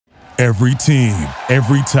Every team,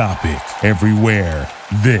 every topic, everywhere.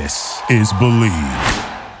 This is Believe.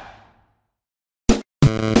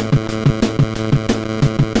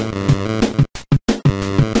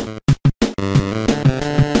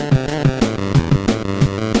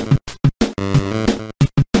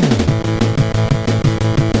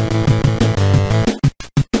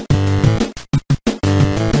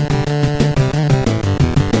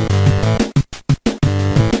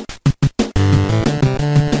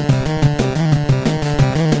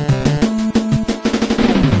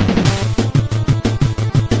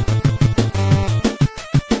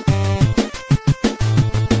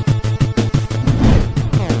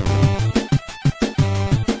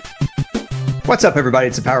 What's up, everybody?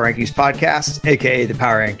 It's the Power Rankings Podcast, aka the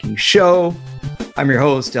Power Rankings Show. I'm your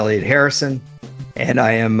host, Elliot Harrison, and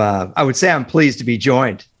I am, I would say I'm pleased to be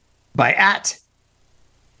joined by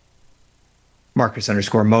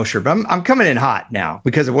 @Marcus_Mosher, but I'm coming in hot now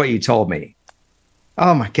because of what you told me.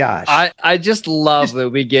 Oh my gosh. I just love that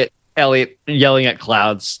we get Elliot yelling at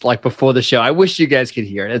clouds like before the show. I wish you guys could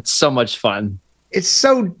hear it. It's so much fun. It's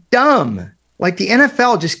so dumb. Like the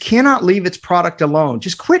NFL just cannot leave its product alone.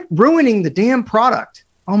 Just quit ruining the damn product.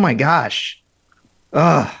 Oh my gosh.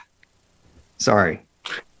 Ugh. Sorry.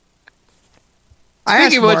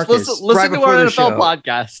 Speaking of which, listen to our NFL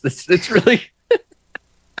podcast. It's really.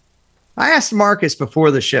 I asked Marcus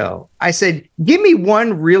before the show. I said, "Give me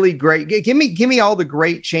one really great. Give me all the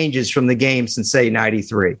great changes from the game since say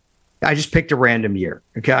 '93." I just picked a random year.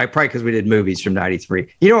 Okay, probably because we did movies from '93.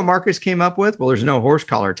 You know what Marcus came up with? Well, there's no horse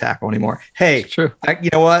collar tackle anymore. Hey, true. You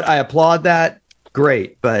know what? I applaud that.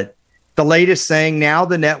 Great, but the latest thing now,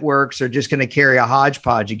 the networks are just going to carry a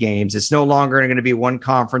hodgepodge of games. It's no longer going to be one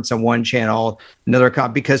conference on one channel, another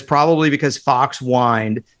because Fox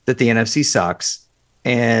whined that the NFC sucks,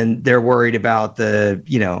 and they're worried about the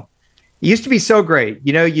It used to be so great.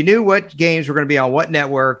 You knew what games were going to be on what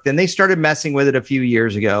network. Then they started messing with it a few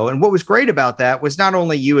years ago. And what was great about that was not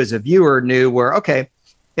only you as a viewer knew where, I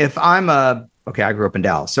grew up in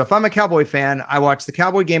Dallas. So if I'm a Cowboy fan, I watch the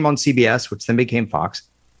Cowboy game on CBS, which then became Fox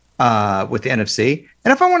with the NFC.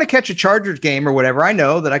 And if I want to catch a Chargers game or whatever, I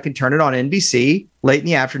know that I can turn it on NBC late in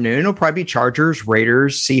the afternoon. It'll probably be Chargers,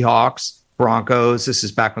 Raiders, Seahawks, Broncos. This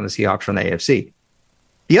is back when the Seahawks were in the AFC.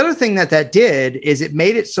 The other thing that did is it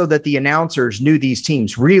made it so that the announcers knew these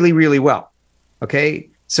teams really, really well. Okay.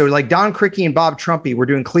 So like Don Criqui and Bob Trumpy were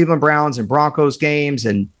doing Cleveland Browns and Broncos games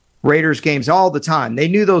and Raiders games all the time. They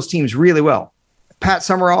knew those teams really well. Pat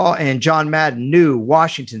Summerall and John Madden knew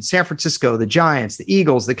Washington, San Francisco, the Giants, the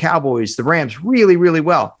Eagles, the Cowboys, the Rams really, really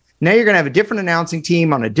well. Now you're going to have a different announcing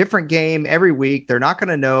team on a different game every week. They're not going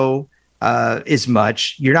to know as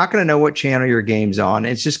much. You're not going to know what channel your game's on.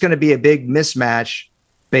 It's just going to be a big mismatch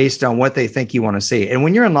based on what they think you want to see. And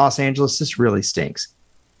when you're in Los Angeles, this really stinks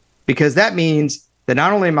because that means that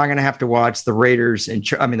not only am I going to have to watch the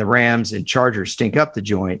the Rams and Chargers stink up the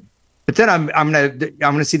joint, but then I'm going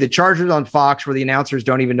to see the Chargers on Fox where the announcers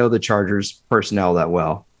don't even know the Chargers personnel that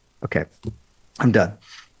well. Okay, I'm done.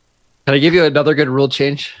 Can I give you another good rule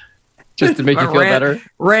change just to make you feel better?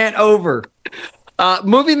 Rant over.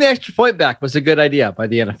 Moving the extra point back was a good idea by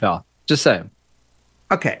the NFL. Just saying.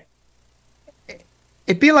 Okay.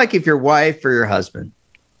 It'd be like if your wife or your husband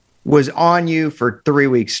was on you for 3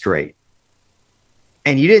 weeks straight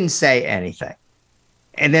and you didn't say anything.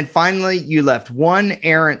 And then finally you left one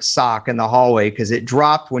errant sock in the hallway because it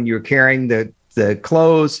dropped when you were carrying the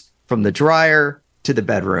clothes from the dryer to the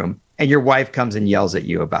bedroom. And your wife comes and yells at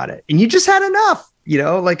you about it. And you just had enough,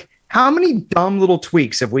 like how many dumb little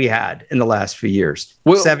tweaks have we had in the last few years?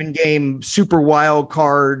 7-game super wild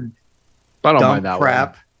card. I don't mind that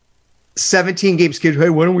crap. 17 game schedule. Hey,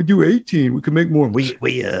 why don't we do 18? We can make more. We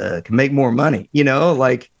can make more money.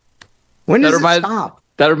 When does it stop?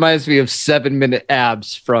 That reminds me of 7-minute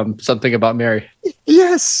abs from Something About Mary.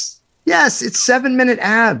 Yes, it's 7-minute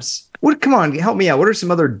abs. Come on, help me out. What are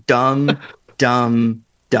some other dumb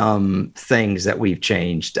things that we've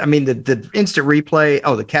changed? I mean, the instant replay.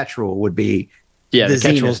 Oh, the catch rule would be the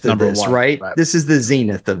zenith of this, right? This is the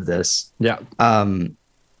zenith of this. Yeah.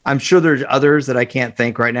 I'm sure there's others that I can't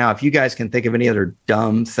think right now. If you guys can think of any other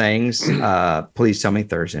dumb things, please tell me.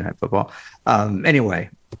 Thursday Night Football. Anyway,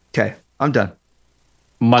 okay, I'm done.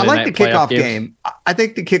 I like the kickoff game. I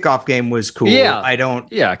think the kickoff game was cool. Yeah, I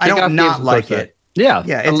don't not like it. Yeah,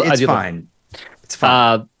 it's fine. It's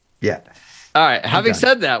fine. Yeah. All right. Having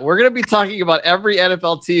said that, we're going to be talking about every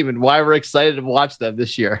NFL team and why we're excited to watch them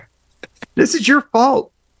this year. This is your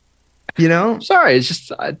fault. Sorry. It's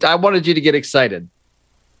just I wanted you to get excited.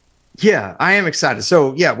 Yeah, I am excited.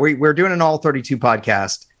 So yeah, we're doing an all 32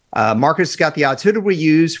 podcast. Marcus got the odds. Who did we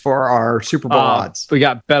use for our Super Bowl odds? We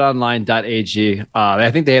got betonline.ag.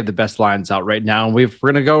 I think they have the best lines out right now. And we're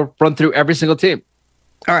going to go run through every single team.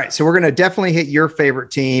 All right. So we're going to definitely hit your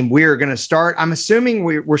favorite team. We are going to start. I'm assuming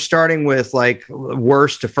we're starting with like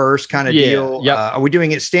worst to first kind of deal. Yep. Are we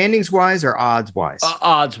doing it standings wise or odds wise?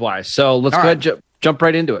 Odds wise. So let's go ahead and jump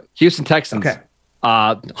right into it. Houston Texans. Okay.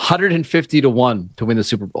 150-1 to win the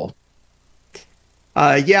Super Bowl.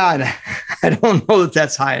 Yeah, and I don't know that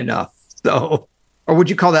that's high enough. So, or would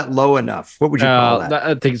you call that low enough? What would you call that?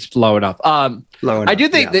 I think it's low enough. Low enough. I do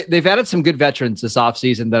think they've added some good veterans this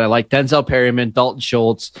offseason that I like. Denzel Perryman, Dalton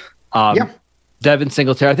Schultz, Devin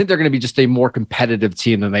Singletary. I think they're going to be just a more competitive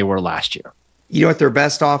team than they were last year. You know what their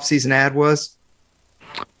best offseason ad was?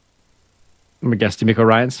 I'm going to guess D'Amico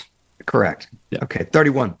Ryans. Correct. Yeah. Okay,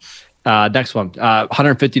 31. Next one,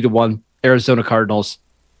 150-1, Arizona Cardinals.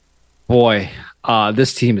 Boy,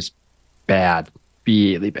 this team is bad,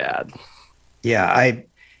 really bad. Yeah,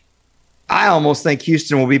 I almost think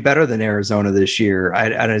Houston will be better than Arizona this year.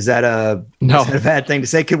 Is that a bad thing to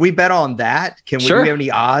say? Could we bet on that? Can we, sure. Do we have any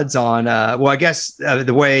odds on? Well, I guess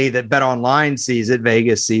the way that Bet Online sees it,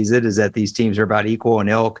 Vegas sees it, is that these teams are about equal in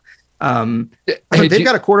ilk. They've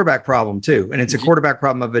got a quarterback problem too, and it's a quarterback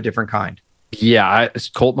problem of a different kind. Yeah, is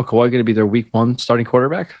Colt McCoy going to be their week 1 starting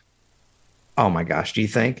quarterback? Oh my gosh, do you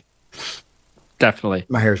think? Definitely.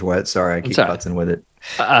 My hair's wet. Sorry, I keep putzing with it.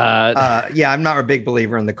 Yeah, I'm not a big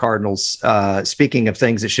believer in the Cardinals. Speaking of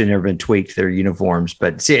things that should have never been tweaked, their uniforms.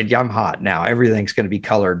 But see, I'm hot now. Everything's going to be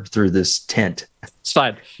colored through this tint. It's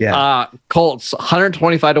fine. Yeah. Colts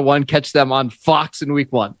 125-1. Catch them on Fox in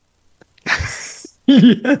week 1.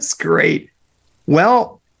 Yes, great.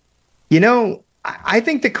 Well, I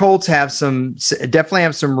think the Colts definitely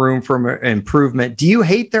have some room for improvement. Do you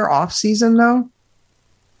hate their offseason though?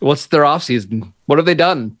 What's their offseason? What have they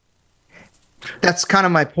done? That's kind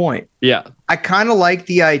of my point. Yeah. I kind of like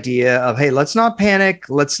the idea of, hey, let's not panic.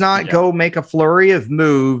 Let's not go make a flurry of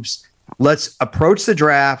moves. Let's approach the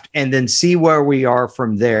draft and then see where we are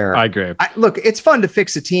from there. I agree. Look, it's fun to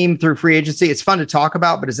fix a team through free agency. It's fun to talk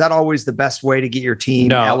about, but is that always the best way to get your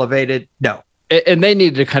team elevated? No. And they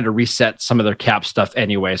needed to kind of reset some of their cap stuff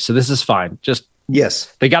anyway. So this is fine.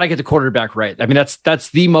 Yes. They got to get the quarterback right. I mean, that's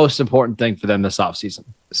the most important thing for them this offseason.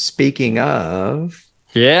 Speaking of.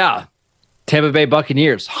 Yeah. Tampa Bay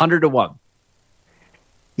Buccaneers, 100-1.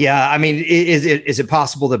 Yeah, I mean, is it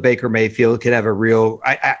possible that Baker Mayfield could have a real,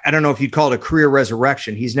 I don't know if you'd call it a career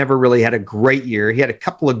resurrection. He's never really had a great year. He had a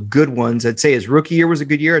couple of good ones. I'd say his rookie year was a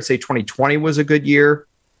good year. I'd say 2020 was a good year.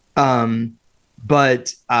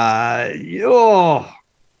 But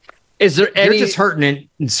is there any? You're just hurting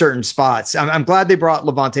in certain spots. I'm glad they brought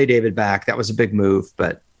Levante David back. That was a big move.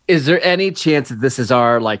 But is there any chance that this is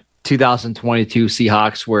our 2022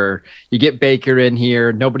 Seahawks where you get Baker in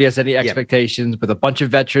here, nobody has any expectations with a bunch of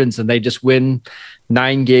veterans, and they just win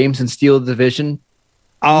 9 games and steal the division?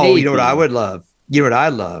 Oh, maybe. You know what I would love? You know what I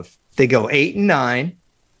love? They go 8-9.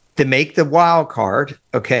 To make the wild card,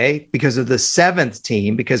 okay, because of the 7th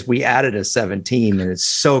team, because we added a 7th team and it's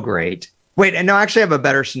so great. Wait, and no, actually I have a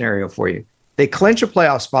better scenario for you. They clinch a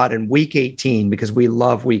playoff spot in week 18 because we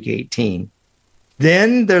love week 18.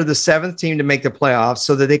 Then they're the 7th team to make the playoffs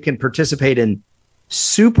so that they can participate in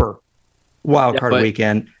super wild card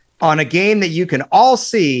weekend on a game that you can all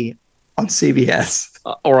see on CBS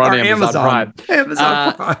or on Amazon Prime.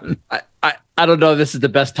 Amazon Prime. I don't know if this is the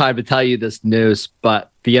best time to tell you this news,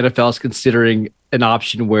 but the NFL is considering an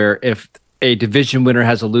option where if a division winner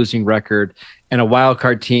has a losing record and a wild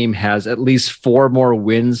card team has at least 4 more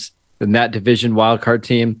wins than that division wild card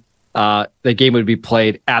team, the game would be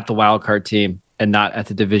played at the wild card team and not at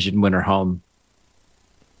the division winner home.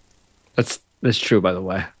 That's true, by the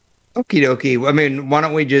way. Okie dokie. I mean, why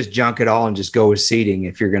don't we just junk it all and just go with seeding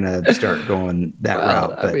if you're going to start going that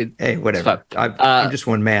route? But hey, whatever. I'm just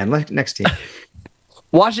one man. Next team.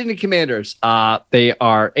 Washington Commanders. They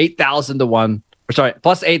are 8,000-1. Or sorry,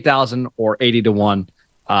 plus 8,000 or 80-1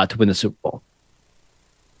 to win the Super Bowl.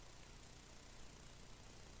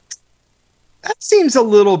 That seems a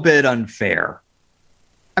little bit unfair.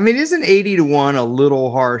 I mean, isn't 80-1 a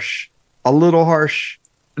little harsh? A little harsh.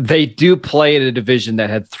 They do play in a division that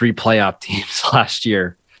had 3 playoff teams last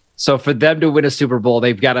year. So for them to win a Super Bowl,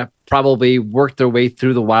 they've got to probably work their way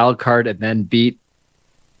through the wild card and then beat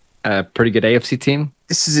a pretty good AFC team.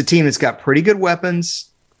 This is a team that's got pretty good weapons.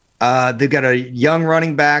 They've got a young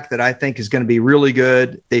running back that I think is going to be really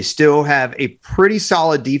good. They still have a pretty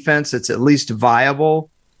solid defense that's at least viable.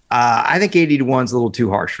 I think 80-1 is a little too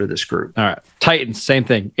harsh for this group. All right. Titans, same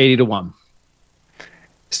thing, 80-1.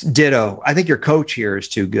 Ditto. I think your coach here is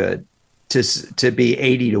too good. to be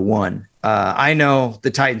 80-1. I know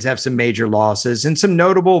the Titans have some major losses and some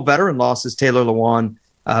notable veteran losses. Taylor Lewan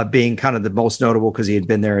being kind of the most notable because he had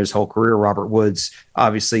been there his whole career. Robert Woods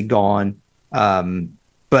obviously gone,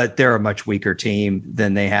 but they're a much weaker team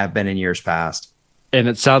than they have been in years past. And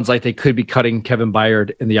it sounds like they could be cutting Kevin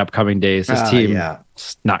Byard in the upcoming days. This team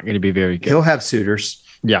is not going to be very good. He'll have suitors.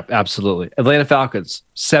 Yeah, absolutely. Atlanta Falcons,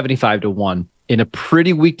 75-1 in a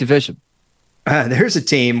pretty weak division. There's a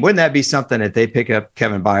team. Wouldn't that be something if they pick up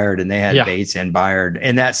Kevin Byard and they had Bates and Byard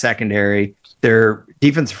in that secondary? Their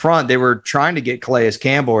defense front, they were trying to get Calais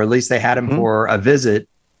Campbell, or at least they had him for a visit.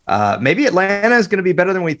 Maybe Atlanta is going to be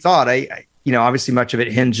better than we thought. Obviously much of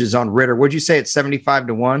it hinges on Ritter. Would you say it's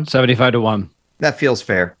 75-1? 75-1. That feels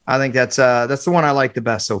fair. I think that's the one I like the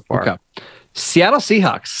best so far. Okay. Seattle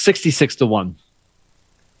Seahawks, 66-1.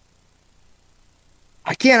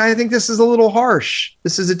 I think this is a little harsh.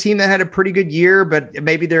 This is a team that had a pretty good year, but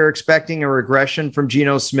maybe they're expecting a regression from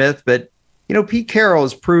Geno Smith. But, Pete Carroll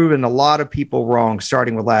has proven a lot of people wrong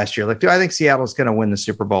starting with last year. Like, do I think Seattle's going to win the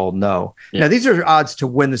Super Bowl? No. Yeah. Now, these are odds to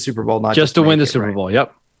win the Super Bowl, not just to win the Super Bowl.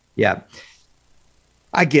 Yep. Yeah.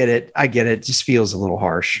 I get it. It just feels a little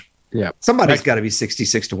harsh. Yeah. Somebody's got to be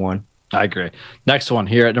 66-1. I agree. Next one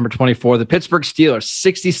here at number 24, the Pittsburgh Steelers,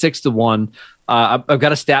 66-1. I've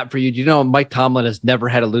got a stat for you. Do you know Mike Tomlin has never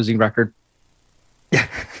had a losing record?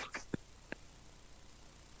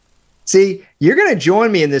 See, you're going to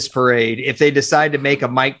join me in this parade if they decide to make a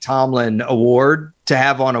Mike Tomlin award to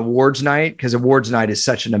have on awards night, because awards night is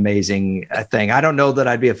such an amazing thing. I don't know that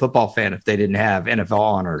I'd be a football fan if they didn't have NFL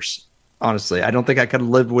honors. Honestly, I don't think I could have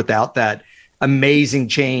lived without that amazing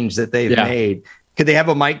change that they've made. Could they have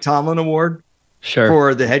a Mike Tomlin award? Sure.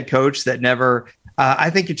 For the head coach that never, I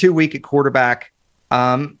think you're too weak at quarterback.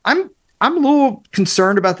 I'm a little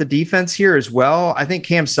concerned about the defense here as well. I think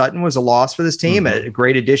Cam Sutton was a loss for this team, a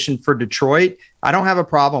great addition for Detroit. I don't have a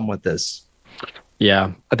problem with this.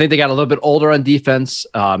 Yeah, I think they got a little bit older on defense,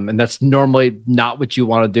 and that's normally not what you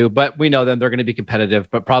want to do. But we know them; they're going to be competitive,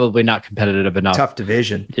 but probably not competitive enough. Tough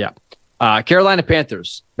division. Yeah. Carolina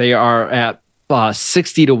Panthers, they are at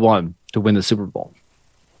 60-1 to win the Super Bowl.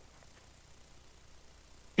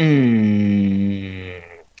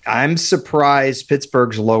 I'm surprised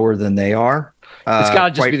Pittsburgh's lower than they are. It's got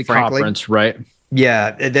to just be the conference, right?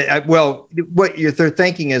 Yeah. Well, what they're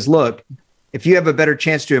thinking is, look, if you have a better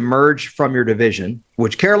chance to emerge from your division,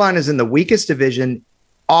 which Carolina's in the weakest division,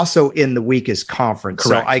 also in the weakest conference.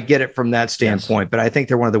 Correct. So I get it from that standpoint, but I think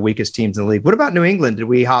they're one of the weakest teams in the league. What about New England? Did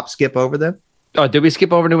we skip over them? Oh, did we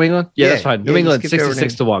skip over New England? Yeah, that's fine. New England,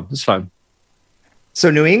 66-1. That's fine. So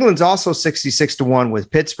New England's also 66-1 with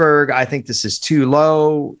Pittsburgh. I think this is too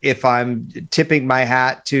low. If I'm tipping my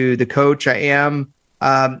hat to the coach, I am.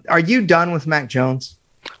 Are you done with Mac Jones?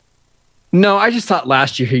 No, I just thought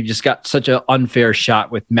last year he just got such an unfair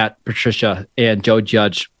shot with Matt Patricia and Joe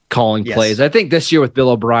Judge calling plays. I think this year with Bill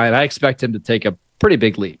O'Brien, I expect him to take a pretty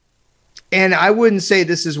big leap. And I wouldn't say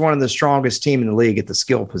this is one of the strongest team in the league at the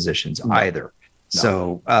skill positions either. No.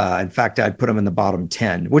 So, in fact, I'd put them in the bottom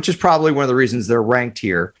 10, which is probably one of the reasons they're ranked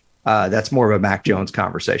here. That's more of a Mac Jones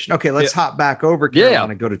conversation. Okay, let's hop back over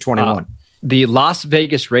Carolina and go to 21. The Las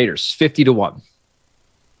Vegas Raiders, 50-1.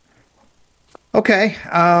 Okay.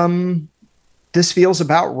 This feels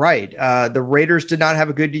about right. The Raiders did not have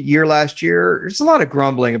a good year last year. There's a lot of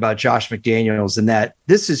grumbling about Josh McDaniels and that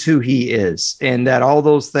this is who he is, and that all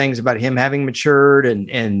those things about him having matured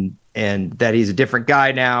and that he's a different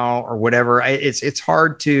guy now or whatever. It's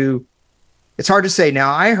hard to say.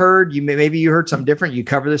 Now, I heard maybe you heard something different. You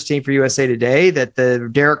cover this team for USA Today, that the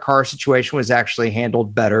Derek Carr situation was actually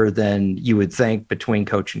handled better than you would think between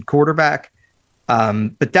coach and quarterback.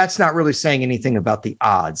 But that's not really saying anything about the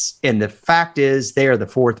odds. And the fact is they are the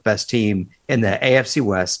fourth best team in the AFC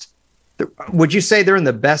West. Would you say they're in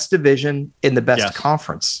the best division in the best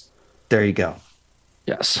conference? There you go.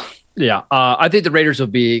 Yes. Yeah. I think the Raiders will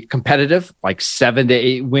be competitive, like 7 to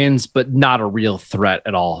 8 wins, but not a real threat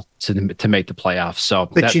at all to make the playoffs. So,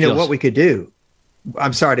 but you know what we could do?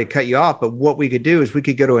 I'm sorry to cut you off, but what we could do is we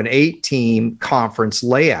could go to an 8-team conference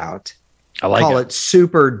layout. Call it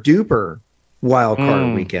super duper wild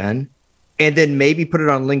card weekend, and then maybe put it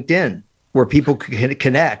on LinkedIn where people can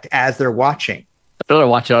connect as they're watching. I'd rather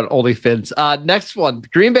watch it on OnlyFans. Next one,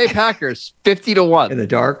 Green Bay Packers, 50-1. In the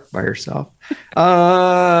dark by yourself.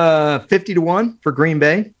 50-1 for Green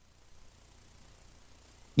Bay.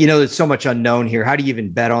 You know, there's so much unknown here. How do you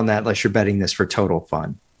even bet on that unless you're betting this for total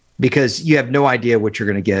fun? Because you have no idea what you're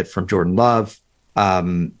going to get from Jordan Love.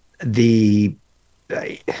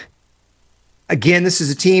 Again, this is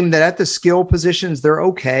a team that at the skill positions, they're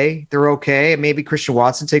okay. They're okay. Maybe Christian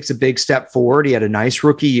Watson takes a big step forward. He had a nice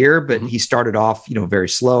rookie year, but he started off, very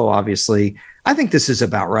slow, obviously. I think this is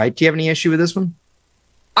about right. Do you have any issue with this one?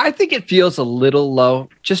 I think it feels a little low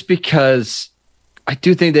just because I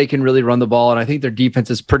do think they can really run the ball, and I think their defense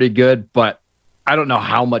is pretty good, but I don't know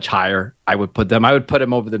how much higher I would put them. I would put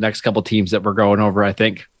them over the next couple teams that we're going over, I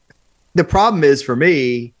think. The problem is, for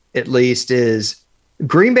me, at least, is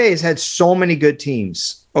Green Bay has had so many good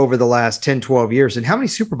teams over the last 10, 12 years. And how many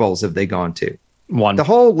Super Bowls have they gone to? One. The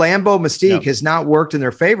whole Lambeau mystique has not worked in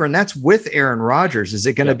their favor, and that's with Aaron Rodgers. Is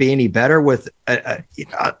it going to be any better with, at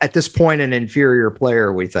this point, an inferior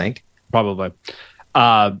player, we think? Probably.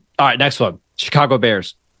 All right, next one. Chicago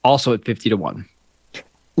Bears, also at 50-1. A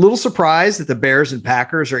little surprised that the Bears and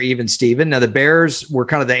Packers are even Steven. Now, the Bears were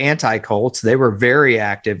kind of the anti-Colts. They were very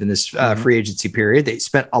active in this free agency period. They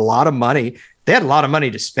spent a lot of money. They had a lot of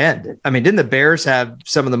money to spend. I mean, didn't the Bears have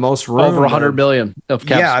some of the most room? Over $100 million of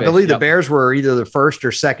cap space. I believe the Bears were either the first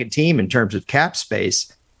or second team in terms of cap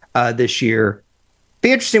space this year.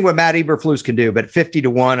 Be interesting what Matt Eberflus can do, but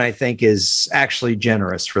 50-1, I think, is actually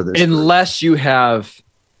generous for this. Unless you have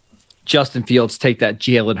Justin Fields take that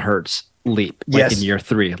Jalen Hurts leap in year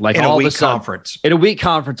 3, like in all a weak of a sudden, conference. In a weak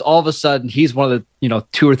conference, all of a sudden he's one of the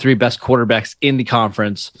 2 or 3 best quarterbacks in the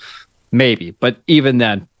conference. Maybe, but even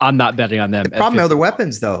then, I'm not betting on them. The problem are the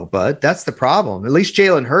weapons, though, bud. That's the problem. At least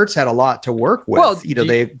Jalen Hurts had a lot to work with. Well,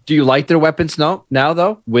 do you like their weapons now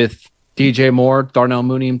though, with DJ Moore, Darnell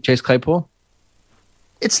Mooney, and Chase Claypool?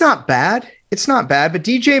 It's not bad. It's not bad, but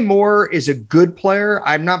DJ Moore is a good player.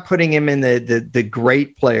 I'm not putting him in the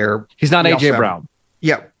great player. He's not AJ Brown.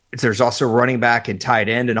 There's also running back and tight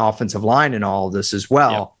end and offensive line and all of this as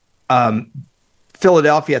well.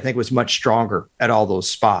 Philadelphia, I think, was much stronger at all those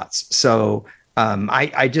spots. So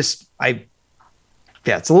it's a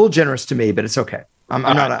little generous to me, but it's okay. I'm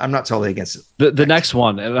not totally against it. The next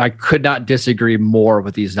one, and I could not disagree more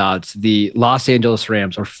with these odds. The Los Angeles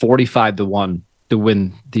Rams are 45-1 to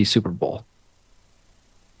win the Super Bowl.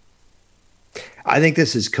 I think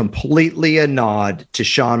this is completely a nod to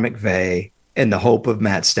Sean McVay and the hope of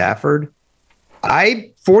Matt Stafford.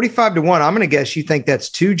 45-1. I'm going to guess you think that's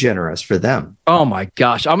too generous for them. Oh my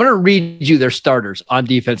gosh. I'm going to read you their starters on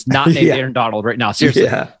defense, not named Aaron Donald right now. Seriously.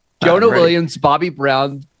 Jonah Williams, Bobby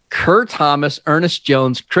Brown, Kerr Thomas, Ernest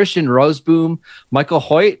Jones, Christian Roseboom, Michael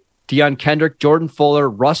Hoyt, Deion Kendrick, Jordan Fuller,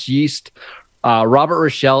 Russ Yeast, Robert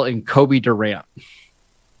Rochelle, and Kobe Durant.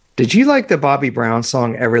 Did you like the Bobby Brown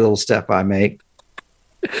song, Every Little Step I Make?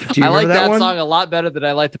 I like that song a lot better than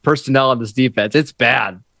I like the personnel on this defense. It's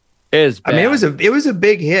bad. It is bad. I mean, it was a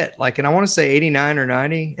big hit. Like, and I want to say 89 or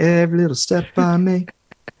 90. Every little step I make,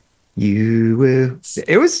 you will.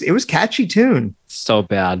 It was catchy tune. So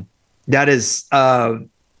bad. That is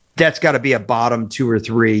that's got to be a bottom 2 or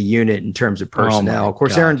 3 unit in terms of personnel. Of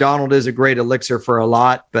course, Aaron Donald is a great elixir for a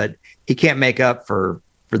lot, but he can't make up for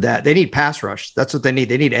that. They need pass rush. That's what they need.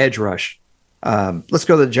 They need edge rush. Let's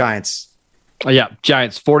go to the Giants.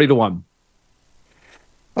 Giants 40-1.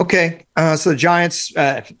 Okay, so the Giants,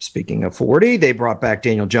 speaking of 40, they brought back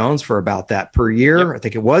Daniel Jones for about that per year. Yep. I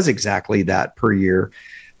think it was exactly that per year.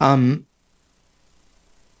 I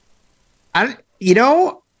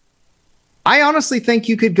honestly think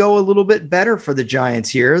you could go a little bit better for the Giants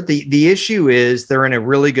here. The issue is they're in a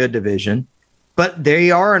really good division, but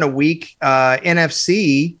they are in a weak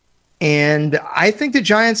NFC. And I think the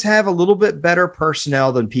Giants have a little bit better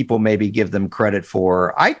personnel than people maybe give them credit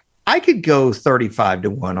for. I could go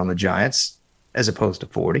 35-1 on the Giants as opposed to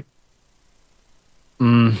 40.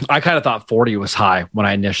 I kind of thought 40 was high when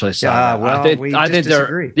I initially saw that. Well, I think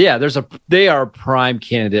disagree. They are a prime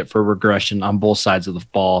candidate for regression on both sides of the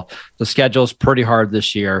ball. The schedule's pretty hard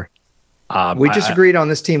this year. We disagreed on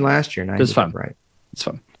this team last year. It's fun. Right. It's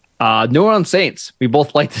fun. New Orleans Saints. We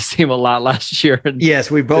both liked this team a lot last year. Yes,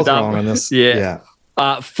 we both wrong on this. Yeah.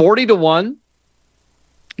 40-1.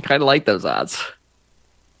 I kind of like those odds.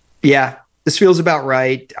 Yeah, this feels about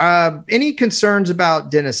right. Any concerns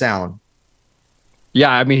about Dennis Allen?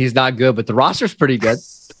 Yeah, I mean, he's not good, but the roster's pretty good.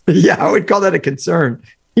 Yeah, I would call that a concern.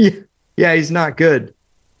 Yeah, he's not good.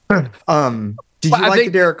 Did you like the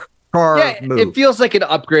Derek Carr move? It feels like an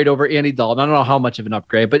upgrade over Andy Dalton. I don't know how much of an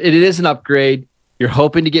upgrade, but it is an upgrade. You're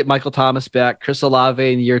hoping to get Michael Thomas back, Chris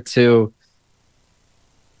Olave in year 2.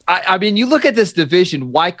 I mean, you look at this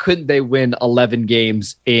division, why couldn't they win 11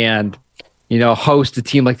 games and host a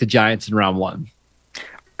team like the Giants in round 1?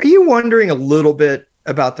 Are you wondering a little bit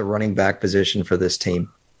about the running back position for this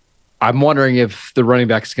team? I'm wondering if the running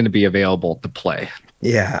back is going to be available to play.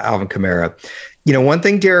 Yeah, Alvin Kamara. One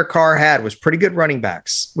thing Derek Carr had was pretty good running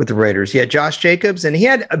backs with the Raiders. He had Josh Jacobs, and he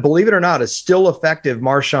had, believe it or not, a still effective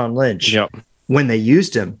Marshawn Lynch. Yep. When they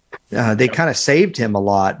used him. They kind of saved him a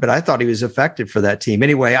lot, but I thought he was effective for that team.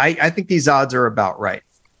 Anyway, I think these odds are about right.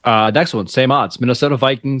 Next one, same odds. Minnesota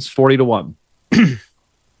Vikings 40-1.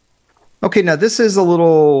 Okay, now this is a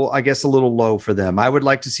little low for them. I would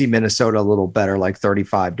like to see Minnesota a little better, like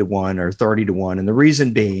 35-1 or 30-1. And the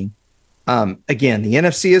reason being, again, the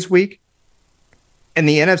NFC is weak. And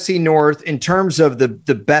the NFC North, in terms of the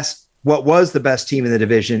best, what was the best team in the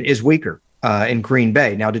division, is weaker in Green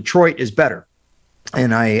Bay. Now, Detroit is better.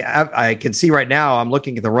 And I can see right now, I'm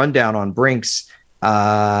looking at the rundown on Brinks.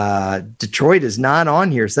 Detroit is not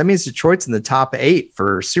on here. So that means Detroit's in the top 8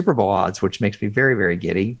 for Super Bowl odds, which makes me very, very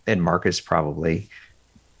giddy. And Marcus probably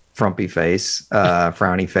frowny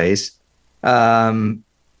face.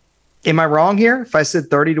 Am I wrong here if I said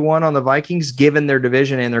 30-1 on the Vikings, given their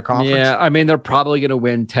division and their conference? Yeah, I mean, they're probably going to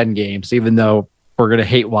win 10 games, even though we're going to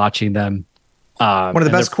hate watching them. One of the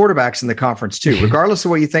best quarterbacks in the conference, too, regardless of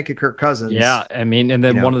what you think of Kirk Cousins. Yeah, I mean, and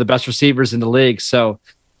then one of the best receivers in the league. So,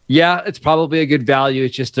 yeah, it's probably a good value.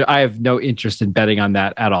 It's just I have no interest in betting on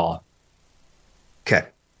that at all. Okay.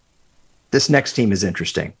 This next team is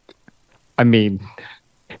interesting. I mean,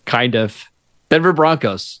 kind of. Denver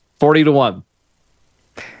Broncos, 40-1.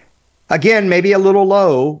 Again, maybe a little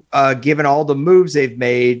low, given all the moves they've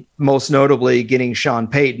made, most notably getting Sean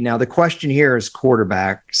Payton. Now, the question here is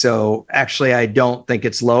quarterback. So actually, I don't think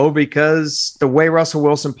it's low because the way Russell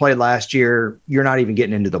Wilson played last year, you're not even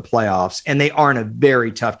getting into the playoffs. And they are in a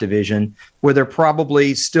very tough division where they're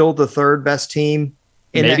probably still the third best team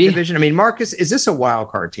in that division. I mean, Marcus, is this a wild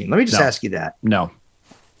card team? Let me just ask you that. No.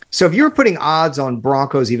 So if you were putting odds on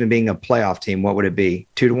Broncos even being a playoff team, what would it be?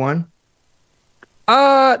 2-1?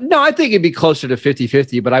 No, I think it'd be closer to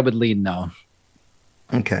 50-50, but I would lean no.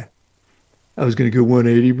 Okay. I was going to go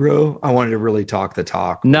 180, bro. I wanted to really talk the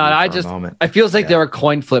talk. No, I feels like they're a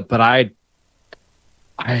coin flip, but I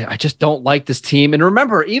just don't like this team. And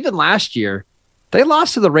remember, even last year, they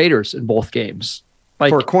lost to the Raiders in both games.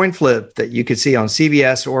 For a coin flip that you could see on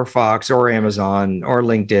CBS or Fox or Amazon or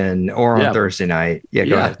LinkedIn or on Thursday night. Yeah,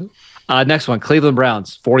 go ahead. Next one, Cleveland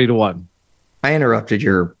Browns, 40-1. I interrupted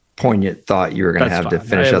your poignant thought you were going to have to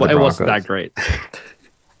finish up the Broncos. It wasn't that great.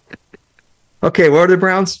 Okay, what are the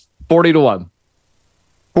Browns? 40-1.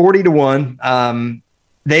 40-1.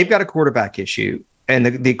 They've got a quarterback issue. And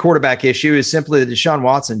the quarterback issue is simply that Deshaun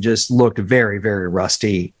Watson just looked very, very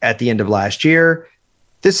rusty at the end of last year.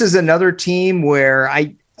 This is another team where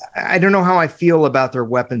I don't know how I feel about their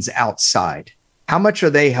weapons outside. How much are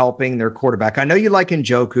they helping their quarterback? I know you like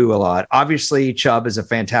Njoku a lot. Obviously, Chubb is a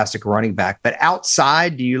fantastic running back. But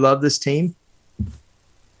outside, do you love this team?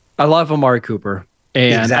 I love Amari Cooper.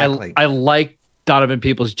 And exactly. I like Donovan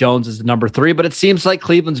Peoples-Jones as the number 3. But it seems like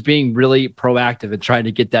Cleveland's being really proactive in trying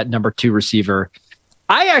to get that number 2 receiver.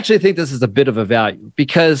 I actually think this is a bit of a value.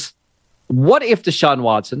 Because what if Deshaun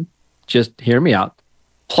Watson, just hear me out,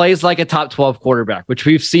 plays like a top 12 quarterback, which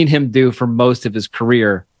we've seen him do for most of his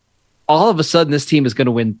career? All of a sudden, this team is going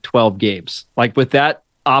to win 12 games. Like with that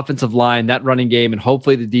offensive line, that running game, and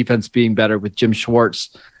hopefully the defense being better with Jim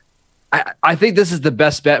Schwartz. I think this is the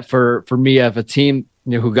best bet for me of a team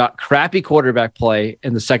who got crappy quarterback play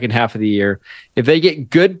in the second half of the year. If they get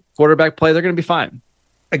good quarterback play, they're going to be fine.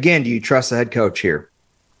 Again, do you trust the head coach here?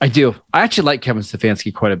 I do. I actually like Kevin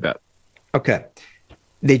Stefanski quite a bit. Okay.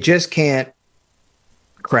 They just can't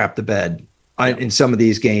crap the bed in some of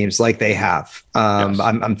these games like they have. Yes.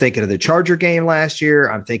 I'm thinking of the Charger game last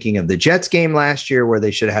year. I'm thinking of the Jets game last year where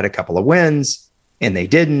they should have had a couple of wins and they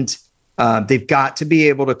didn't. They've got to be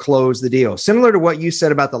able to close the deal. Similar to what you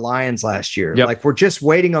said about the Lions last year. Yep. Like we're just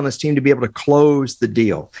waiting on this team to be able to close the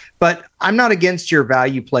deal. But I'm not against your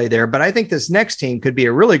value play there, but I think this next team could be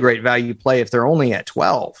a really great value play if they're only at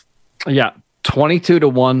 12. Yeah.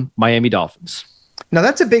 22-1 Miami Dolphins. Now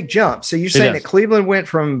that's a big jump. So you're saying that Cleveland went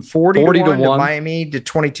from 40-1 to Miami to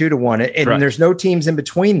 22-1, and Correct. There's no teams in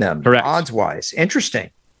between them, Correct. Odds wise. Interesting.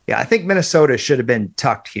 Yeah, I think Minnesota should have been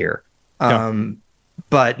tucked here,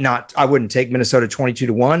 but not. I wouldn't take Minnesota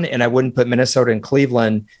 22-1, and I wouldn't put Minnesota and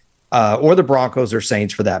Cleveland, or the Broncos or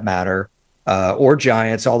Saints for that matter, or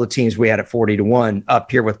Giants. All the teams we had at 40-1 up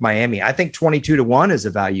here with Miami. I think 22-1 is a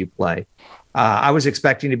value play. I was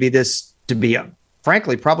expecting to be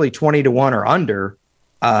frankly probably 20-1 or under.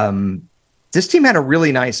 This team had a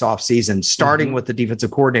really nice offseason, starting with the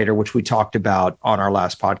defensive coordinator, which we talked about on our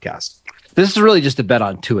last podcast. This is really just a bet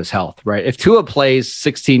on Tua's health, right? If Tua plays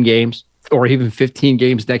 16 games or even 15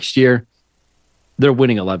 games next year, they're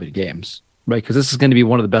winning 11 games, right? Because this is going to be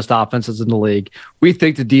one of the best offenses in the league. We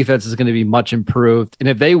think the defense is going to be much improved. And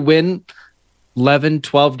if they win 11,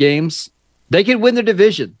 12 games, they could win their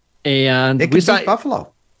division. And they could beat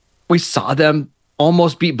Buffalo. We saw them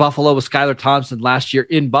almost beat Buffalo with Skylar Thompson last year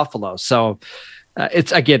in Buffalo. So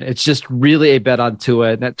it's just really a bet on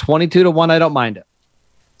Tua. And at 22-1, I don't mind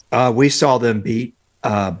it. We saw them beat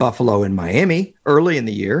Buffalo in Miami early in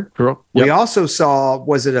the year. Yep. We also saw,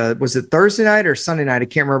 was it Thursday night or Sunday night? I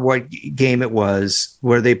can't remember what game it was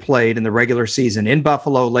where they played in the regular season in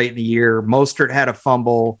Buffalo late in the year. Mosher had a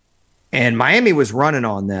fumble and Miami was running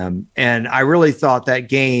on them. And I really thought that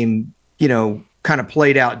game, kind of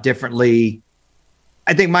played out differently.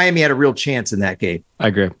 I think Miami had a real chance in that game. I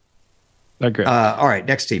agree. All right,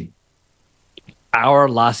 next team. Our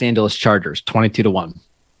Los Angeles Chargers, 22-1.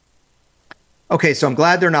 Okay, so I'm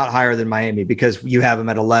glad they're not higher than Miami because you have them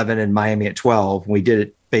at 11 and Miami at 12. We did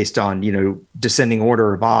it based on, descending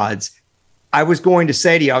order of odds. I was going to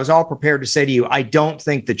say to you, I was all prepared to say to you, I don't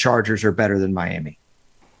think the Chargers are better than Miami.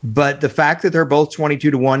 But the fact that they're both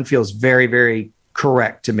 22-1 feels very, very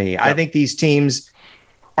correct to me. Yep. I think these teams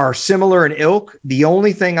are similar in ilk. The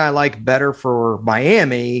only thing I like better for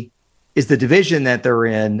Miami is the division that they're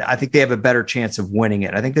in. I think they have a better chance of winning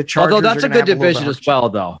it. I think the Chargers. Although that's a good division as well,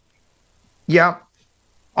 though. Yeah.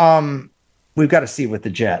 We've got to see with the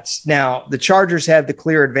Jets. Now, the Chargers have the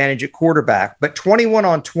clear advantage at quarterback, but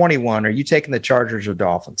 21-21, are you taking the Chargers or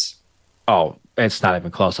Dolphins? Oh, it's not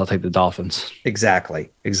even close. I'll take the Dolphins. Exactly.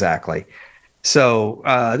 So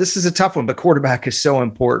this is a tough one, but quarterback is so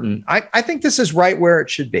important. I think this is right where it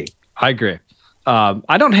should be. I agree.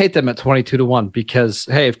 I don't hate them at 22-1 because,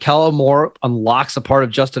 hey, if Kellen Moore unlocks a part of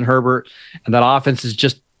Justin Herbert and that offense is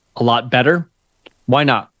just a lot better, why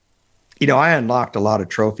not? I unlocked a lot of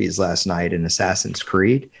trophies last night in Assassin's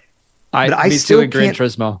Creed. Me too in Gran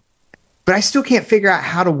Turismo. But I still can't figure out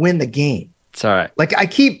how to win the game. It's all right. Like I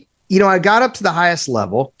keep, I got up to the highest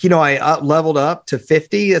level. I leveled up to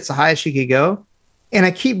 50. That's the highest you could go. And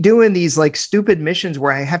I keep doing these like stupid missions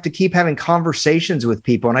where I have to keep having conversations with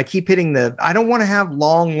people. And I keep hitting I don't want to have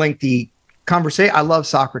long, lengthy conversation. I love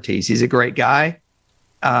Socrates. He's a great guy.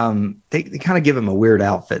 They kind of give him a weird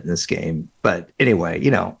outfit in this game, but anyway,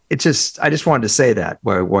 it's just, I just wanted to say that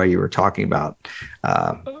while you were talking about,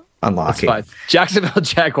 unlocking. That's fine. Jacksonville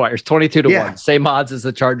Jaguars, 22-1, same odds as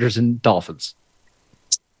the Chargers and Dolphins.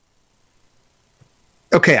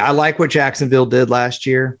 Okay. I like what Jacksonville did last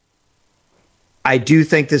year. I do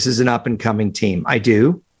think this is an up and coming team. I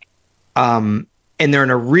do. And they're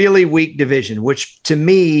in a really weak division, which to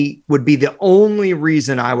me would be the only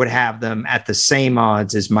reason I would have them at the same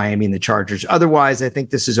odds as Miami and the Chargers. Otherwise, I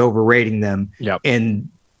think this is overrating them. Yep. And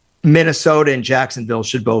Minnesota and Jacksonville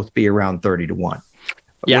should both be around 30-1.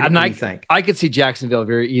 Yeah, what do you think? I could see Jacksonville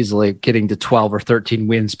very easily getting to 12 or 13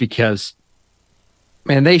 wins because,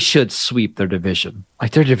 man, they should sweep their division.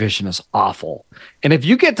 Like their division is awful. And if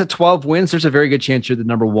you get to 12 wins, there's a very good chance you're the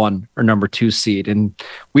number 1 or number 2 seed. And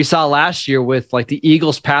we saw last year with like the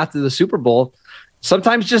Eagles' path to the Super Bowl,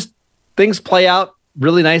 sometimes just things play out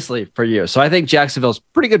really nicely for you. So I think Jacksonville's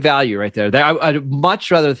pretty good value right there. I'd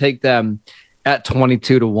much rather take them at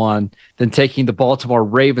 22-1 than taking the Baltimore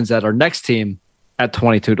Ravens at our next team at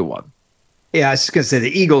 22-1. Yeah, I was just going to say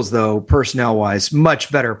the Eagles, though, personnel-wise,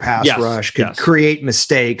 much better pass rush, could create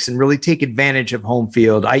mistakes and really take advantage of home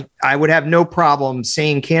field. I would have no problem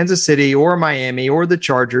seeing Kansas City or Miami or the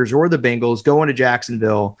Chargers or the Bengals go into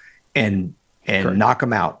Jacksonville and knock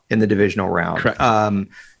them out in the divisional round. Correct.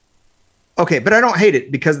 Okay, but I don't hate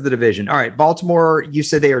it because of the division. All right, Baltimore, you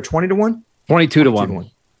said they are 20-1?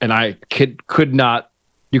 22-1. And I could not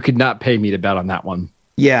pay me to bet on that one.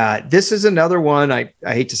 Yeah, this is another one. I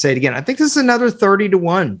hate to say it again. I think this is another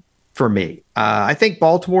 30-1 for me. I think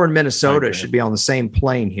Baltimore and Minnesota should be on the same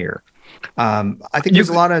plane here. I think there's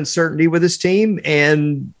a lot of uncertainty with this team,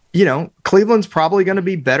 and Cleveland's probably going to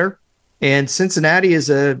be better, and Cincinnati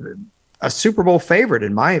is a Super Bowl favorite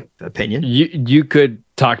in my opinion. You could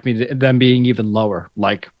talk me to them being even lower.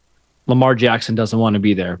 Like Lamar Jackson doesn't want to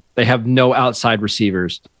be there. They have no outside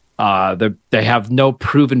receivers. They have no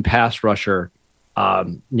proven pass rusher.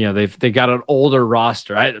 They got an older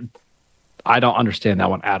roster. I don't understand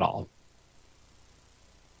that one at all.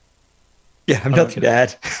 Yeah, I'm nothing to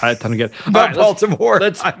add. I had a ton of good. All right, Baltimore.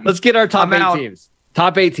 Let's get our top 8 teams.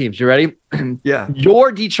 Top 8 teams. You ready? Yeah.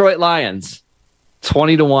 Your Detroit Lions,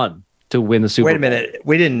 20-1 to win the Super Bowl. Wait a minute.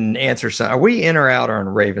 We didn't answer some. Are we in or out on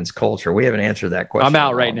Ravens culture? We haven't answered that question. I'm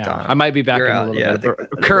out right now. I might be back in a little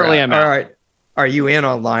bit. Currently, I'm out. All right. Are you in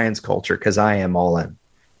on Lions culture? Because I am all in.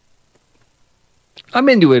 I'm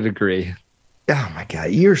into a degree. Oh my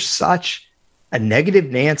God. You're such a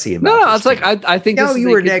negative Nancy about No, it's like I think no, you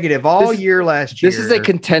were negative all year last year. This is a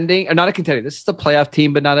contending, or not a contending. This is a playoff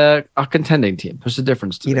team, but not a contending team. There's a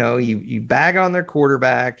difference. You bag on their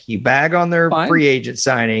quarterback, you bag on their free agent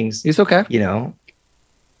signings. He's okay.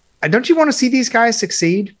 Don't you want to see these guys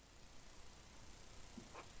succeed?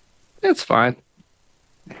 It's fine.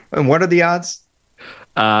 And what are the odds?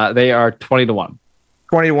 They are 20-1.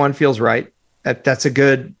 20-1 feels right. That's a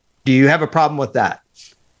good. Do you have a problem with that?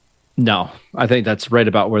 No, I think that's right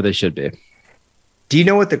about where they should be. Do you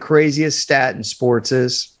know what the craziest stat in sports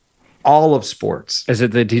is? All of sports. Is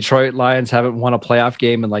it the Detroit Lions haven't won a playoff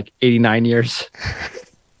game in like 89 years?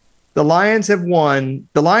 The Lions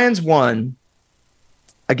won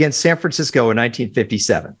against San Francisco in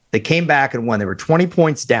 1957. They came back and won. They were 20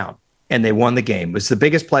 points down, and they won the game. It was the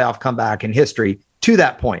biggest playoff comeback in history to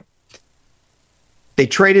that point. They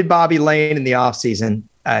traded Bobby Lane in the offseason.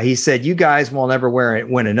 He said, you guys will never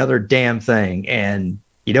win another damn thing. And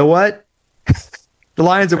you know what? The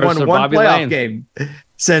Lions have won one playoff game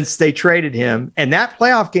since they traded him. And that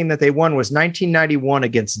playoff game that they won was 1991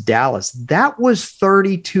 against Dallas. That was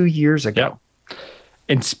 32 years ago. Yep.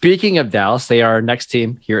 And speaking of Dallas, they are our next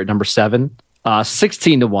team here at number 7,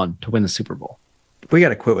 16-1 to win the Super Bowl. We got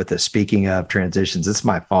to quit with this. Speaking of transitions, it's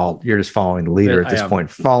my fault. You're just following the leader at this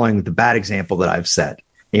point, following the bad example that I've set.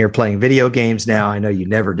 And you're playing video games now. I know you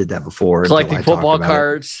never did that before. Collecting football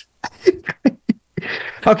cards.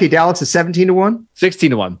 Okay, Dallas is 17-1?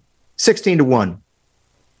 16-1. 16-1.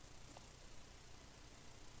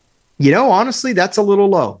 Honestly, that's a little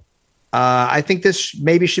low. I think this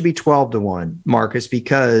maybe should be 12-1, Marcus,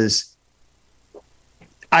 because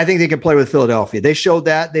I think they can play with Philadelphia. They showed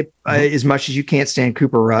that as much as you can't stand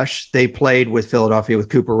Cooper Rush, they played with Philadelphia with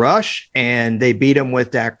Cooper Rush, and they beat him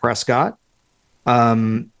with Dak Prescott.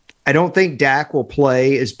 I don't think Dak will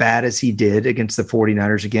play as bad as he did against the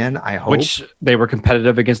 49ers again, I hope. Which they were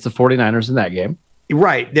competitive against the 49ers in that game.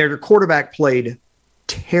 Right. Their quarterback played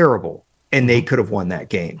terrible, and they could have won that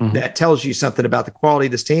game. Mm-hmm. That tells you something about the quality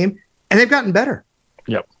of this team, and they've gotten better.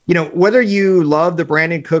 Yep. Whether you love the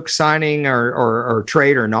Brandon Cook signing or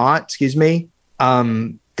trade or not, they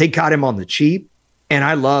got him on the cheap, and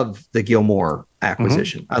I love the Gilmore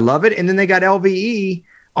acquisition. Mm-hmm. I love it. And then they got LVE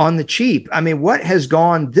on the cheap. I mean, what has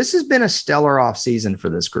gone? This has been a stellar offseason for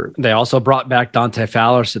this group. They also brought back Dante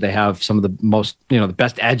Fowler, so they have some of the most, the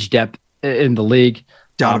best edge depth in the league.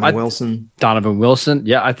 Donovan Wilson.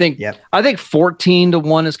 Yeah, I think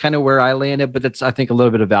 14-1 is kind of where I landed, but that's, I think, a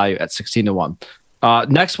little bit of value at 16-1.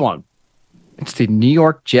 Next one, it's the New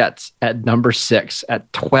York Jets at number 6 at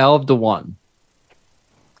 12-1.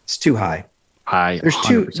 It's too high. I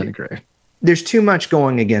 100% agree. There's too much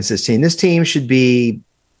going against this team. This team should be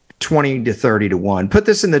 20 to 30-1. Put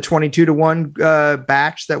this in the 22-1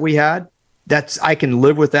 batch that we had. I can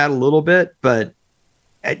live with that a little bit, but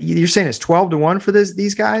you're saying it's 12-1 for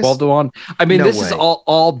these guys? 12-1. I mean, this is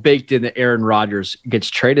all baked in that Aaron Rodgers gets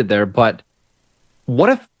traded there, but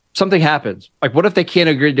what if something happens? Like, what if they can't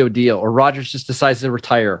agree to a deal, or Rodgers just decides to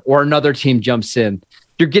retire, or another team jumps in?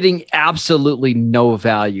 You're getting absolutely no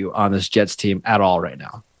value on this Jets team at all right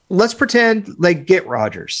now. Let's pretend they get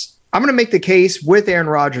Rodgers. I'm going to make the case with Aaron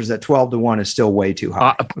Rodgers that 12-1 is still way too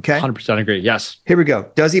high. Okay. 100% agree. Yes. Here we go.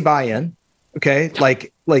 Does he buy in? Okay.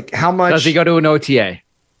 Like how much does he go to an OTA?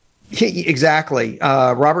 Exactly.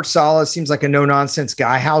 Robert Saleh seems like a no nonsense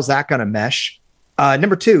guy. How's that going to mesh?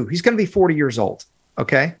 Number 2, he's going to be 40 years old.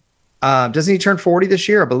 Okay. Doesn't he turn 40 this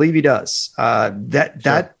year? I believe he does.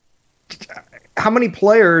 How many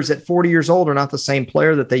players at 40 years old are not the same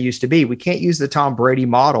player that they used to be? We can't use the Tom Brady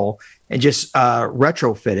model and just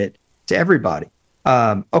retrofit it to everybody.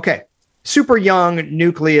 Okay. Super young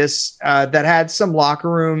nucleus that had some locker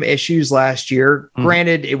room issues last year.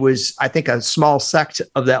 Granted, it was, I think, a small sect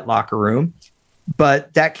of that locker room,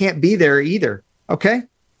 but that can't be there either. Okay.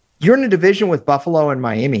 You're in a division with Buffalo and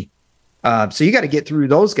Miami. So you got to get through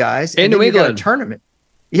those guys. And New England. You got a tournament.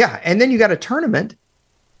 Yeah. And then you got a tournament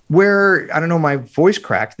where, I don't know, my voice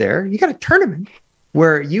cracked there. You got a tournament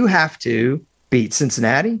where you have to beat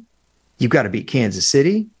Cincinnati. You've got to beat Kansas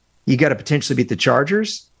City. You got to potentially beat the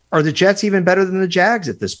Chargers. Are the Jets even better than the Jags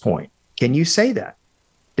at this point? Can you say that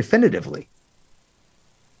definitively?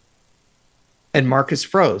 And Marcus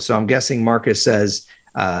froze. So I'm guessing Marcus says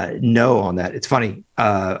no on that. It's funny.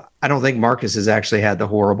 I don't think Marcus has actually had the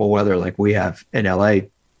horrible weather like we have in LA.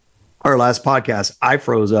 Our last podcast, I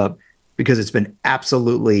froze up because it's been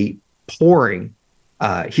absolutely pouring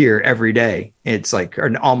here every day. It's like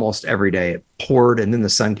almost every day it poured, and then the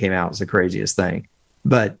sun came out. It's the craziest thing.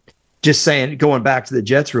 But just saying, going back to the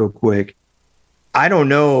Jets real quick, I don't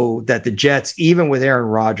know that the Jets, even with Aaron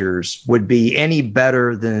Rodgers, would be any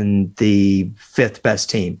better than the 5th best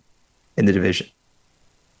team in the division.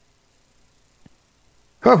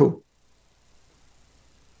 Oh,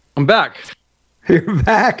 I'm back. You're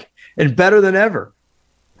back and better than ever.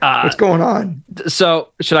 What's going on? So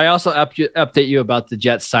should I also update you about the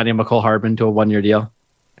Jets signing McCole Hardman to a 1-year deal?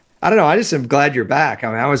 I don't know. I just am glad you're back. I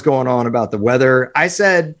mean, I was going on about the weather. I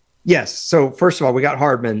said yes. So first of all, we got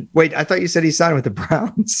Hardman. Wait, I thought you said he signed with the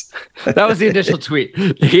Browns. That was the initial tweet.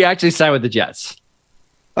 He actually signed with the Jets.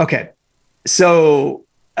 Okay. So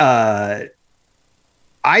I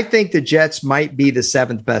think the Jets might be the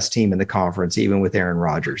 7th best team in the conference, even with Aaron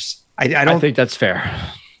Rodgers. I think that's fair.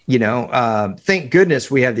 Thank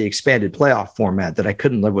goodness we have the expanded playoff format that I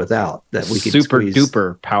couldn't live without. That we could super squeeze.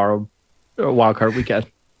 duper power wildcard weekend.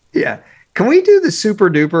 Yeah. Can we do the super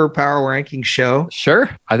duper power ranking show? Sure.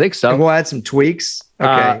 I think so. And we'll add some tweaks.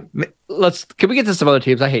 Okay. Can we get to some other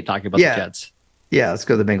teams? I hate talking about the Jets. Yeah. Let's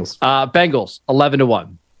go to the Bengals. Bengals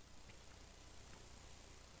 11-1.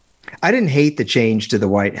 I didn't hate the change to the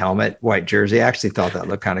white helmet, white jersey. I actually thought that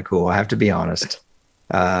looked kind of cool. I have to be honest.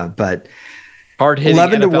 But hard hitting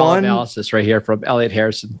 11-1 analysis right here from Elliot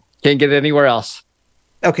Harrison. Can't get it anywhere else.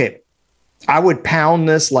 Okay. I would pound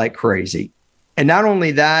this like crazy. And not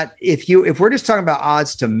only that, if we're just talking about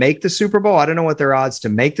odds to make the Super Bowl, I don't know what their odds to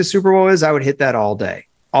make the Super Bowl is. I would hit that all day.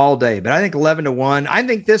 But I think 11-1, I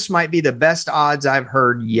think this might be the best odds I've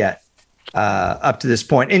heard yet up to this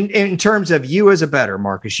point. In terms of you as a bettor,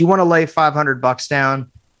 Marcus, you want to lay $500 down.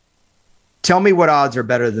 Tell me what odds are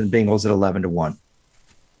better than Bengals at 11-1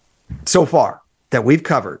 so far that we've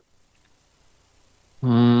covered.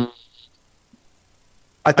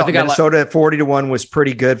 I thought Minnesota at 40-1 was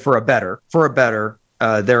pretty good for a bettor.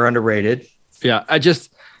 They're underrated. Yeah,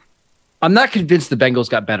 I'm not convinced the Bengals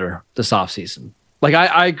got better this offseason. Like,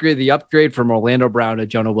 I agree the upgrade from Orlando Brown to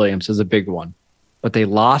Jonah Williams is a big one. But they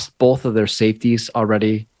lost both of their safeties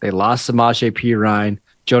already. They lost Samaje Perine.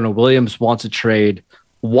 Jonah Williams wants a trade.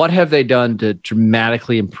 What have they done to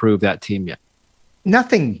dramatically improve that team yet?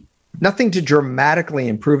 Nothing to dramatically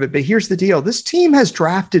improve it. But here's the deal. This team has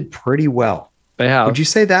drafted pretty well. They have. Would you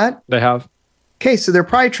say that? They have. Okay, so they're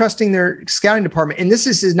probably trusting their scouting department. And this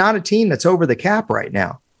is not a team that's over the cap right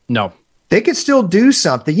now. No. They could still do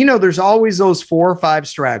something. There's always those 4 or 5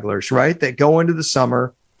 stragglers, right, that go into the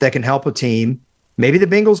summer that can help a team. Maybe the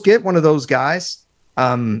Bengals get one of those guys.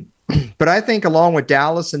 But I think along with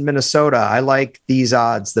Dallas and Minnesota, I like these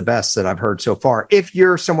odds the best that I've heard so far. If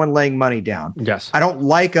you're someone laying money down. Yes. I don't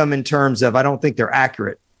like them in terms of I don't think they're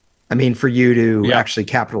accurate. I mean, for you to actually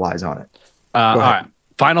capitalize on it. All right.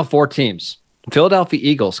 Final 4 teams. Philadelphia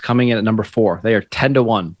Eagles coming in at number 4. They are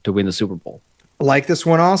 10-1 to win the Super Bowl. I like this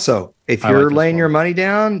one also. If you're laying your money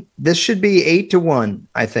down, this should be 8-1,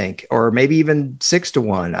 I think, or maybe even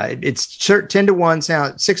 6-1. It's 10-1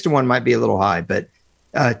 sound. 6-1 might be a little high, but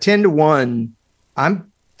 10-1.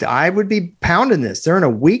 I would be pounding this. They're in a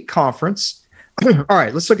weak conference. All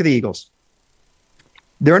right, let's look at the Eagles.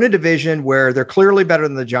 They're in a division where they're clearly better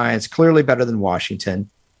than the Giants, clearly better than Washington,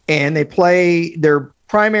 and they play their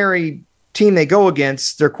primary team they go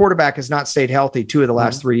against. Their quarterback has not stayed healthy 2 of the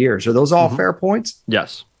last 3 years. Are those all fair points?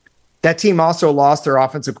 Yes. That team also lost their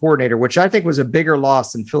offensive coordinator, which I think was a bigger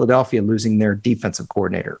loss than Philadelphia losing their defensive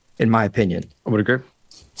coordinator, in my opinion. I would agree.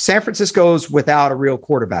 San Francisco's without a real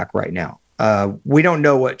quarterback right now. We don't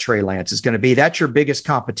know what Trey Lance is going to be. That's your biggest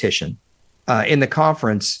competition in the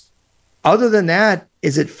conference. Other than that,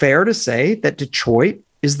 is it fair to say that Detroit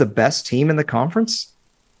is the best team in the conference?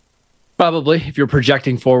 Probably. If you're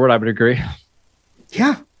projecting forward, I would agree.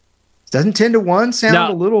 Yeah. Doesn't 10-1 sound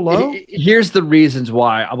a little low? Here's the reasons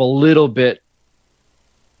why I'm a little bit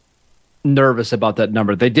nervous about that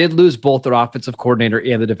number. They did lose both their offensive coordinator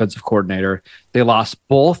and the defensive coordinator. They lost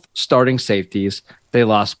both starting safeties. They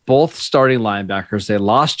lost both starting linebackers. They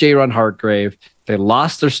lost Jaron Hargrave. They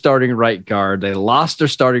lost their starting right guard. They lost their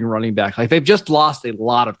starting running back. Like, they've just lost a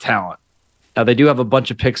lot of talent. Now, they do have a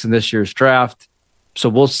bunch of picks in this year's draft, so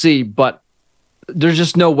we'll see. But there's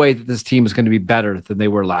just no way that this team is going to be better than they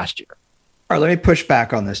were last year. All right, let me push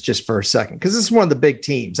back on this just for a second, because this is one of the big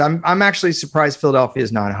teams. I'm actually surprised Philadelphia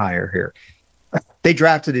is not higher here. They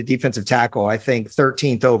drafted a defensive tackle, I think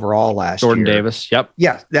 13th overall last year. Jordan Davis. Yep.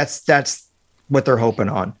 Yeah, that's what they're hoping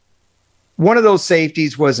on. One of those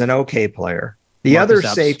safeties was an okay player. The other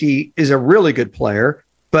safety is a really good player.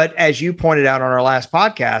 But as you pointed out on our last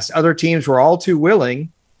podcast, other teams were all too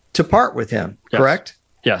willing to part with him, correct?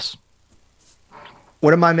 Yes.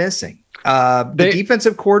 What am I missing? The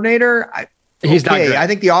defensive coordinator, he's not good. I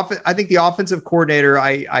think the offensive coordinator,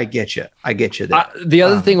 I get you. I get you there. The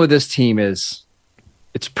other thing with this team is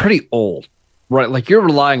it's pretty old. Right. Like you're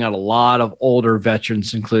relying on a lot of older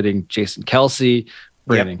veterans, including Jason Kelsey,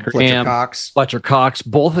 Brandon Graham, Fletcher Cox.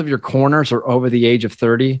 Both of your corners are over the age of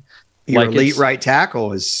 30. Your elite right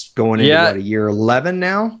tackle is going into year 11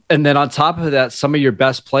 now. And then on top of that, some of your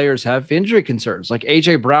best players have injury concerns. Like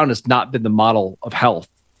AJ Brown has not been the model of health,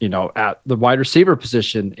 at the wide receiver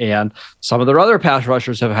position. And some of their other pass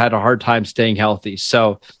rushers have had a hard time staying healthy.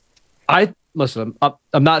 So I'm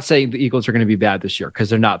not saying the Eagles are going to be bad this year because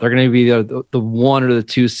they're not. They're going to be the 1 or the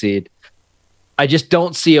 2 seed. I just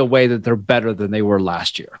don't see a way that they're better than they were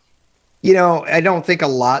last year. I don't think a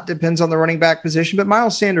lot depends on the running back position, but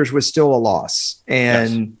Miles Sanders was still a loss.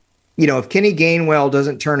 And, if Kenny Gainwell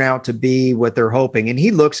doesn't turn out to be what they're hoping, and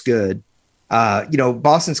he looks good,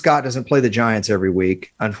 Boston Scott doesn't play the Giants every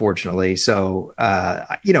week, unfortunately. So,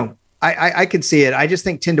 I could see it. I just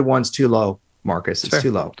think 10-1 is too low, Marcus. It's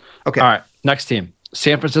too low. Okay. All right. Next team,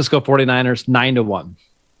 San Francisco 49ers, 9-1.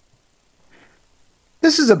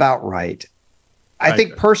 This is about right. I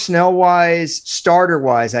think personnel-wise,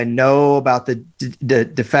 starter-wise, I know about the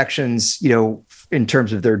defections, in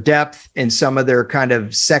terms of their depth and some of their kind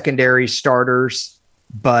of secondary starters.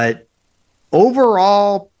 But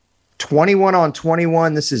overall,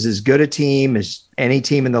 21-21, this is as good a team as any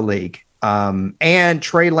team in the league. And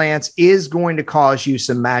Trey Lance is going to cause you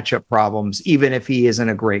some matchup problems, even if he isn't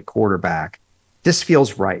a great quarterback. This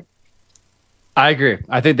feels right. I agree.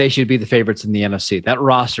 I think they should be the favorites in the NFC. That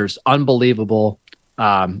roster's unbelievable.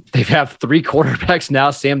 They have 3 quarterbacks now,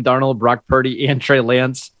 Sam Darnold, Brock Purdy, and Trey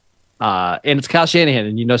Lance. And it's Kyle Shanahan,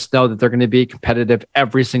 and you know that they're going to be competitive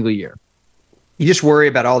every single year. You just worry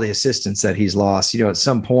about all the assistants that he's lost. At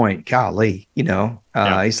some point, golly,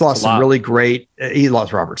 he's lost some really great. He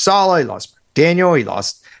lost Robert Saleh, he lost Daniel, he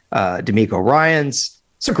lost D'Amico Ryans.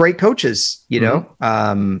 Some great coaches,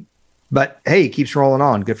 But hey, he keeps rolling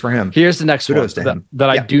on. Good for him. Here's the next one that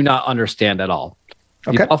I do not understand at all.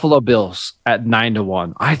 The Buffalo Bills at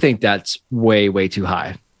 9-1. I think that's way, way too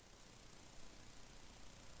high.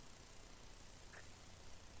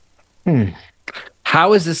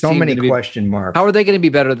 How is this so many question marks? How are they going to be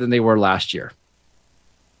better than they were last year?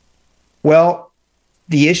 Well,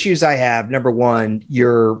 the issues I have, number one,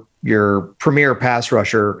 your premier pass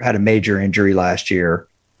rusher had a major injury last year.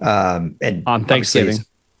 And on Thanksgiving.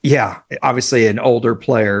 Obviously an older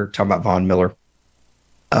player, talking about Von Miller.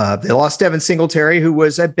 They lost Devin Singletary, who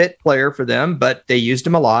was a bit player for them, but they used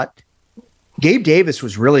him a lot. Gabe Davis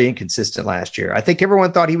was really inconsistent last year. I think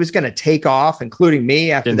everyone thought he was going to take off, including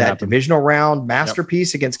me, after that divisional round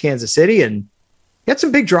masterpiece against Kansas City. And he had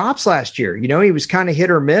some big drops last year. He was kind of hit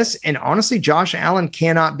or miss. And honestly, Josh Allen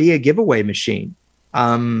cannot be a giveaway machine.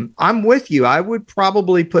 I'm with you. I would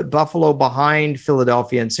probably put Buffalo behind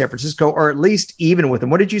Philadelphia and San Francisco, or at least even with them.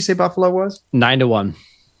 What did you say Buffalo was? 9-1.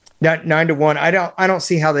 9-1. I don't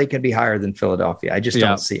see how they can be higher than Philadelphia. I just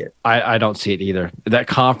don't see it. I don't see it either. That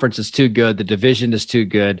conference is too good. The division is too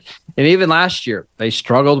good. And even last year, they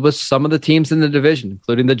struggled with some of the teams in the division,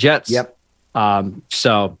 including the Jets. Yep.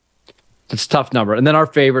 So it's a tough number. And then our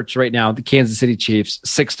favorites right now, the Kansas City Chiefs,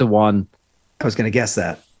 6-1. I was going to guess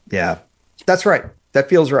that. Yeah, that's right. That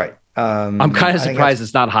feels right. I'm kind of surprised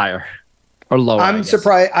it's not higher or lower. I'm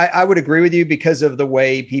surprised. I would agree with you because of the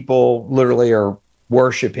way people literally are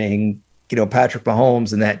worshiping, Patrick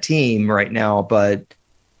Mahomes and that team right now. But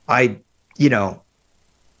I think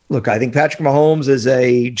Patrick Mahomes is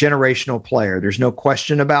a generational player. There's no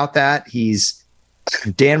question about that. He's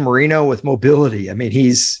Dan Marino with mobility. I mean,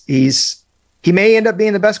 he may end up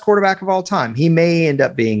being the best quarterback of all time. He may end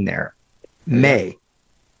up being there. Yeah.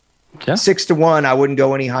 6-1. I wouldn't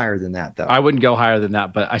go any higher than that, though. I wouldn't go higher than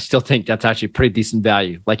that, but I still think that's actually pretty decent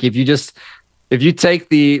value. Like if you take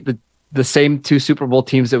the same 2 Super Bowl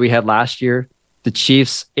teams that we had last year, the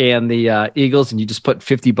Chiefs and the Eagles, and you just put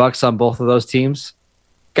 $50 on both of those teams,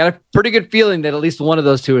 got a pretty good feeling that at least one of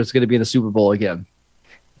those 2 is going to be in the Super Bowl again.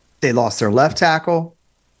 They lost their left tackle.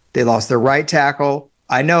 They lost their right tackle.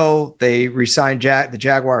 I know they re-signed the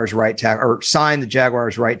Jaguars right tackle, or signed the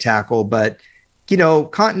Jaguars right tackle, but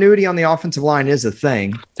continuity on the offensive line is a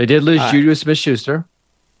thing. They did lose Juju Smith-Schuster.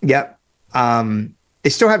 Yep. They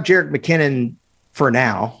still have Jerick McKinnon for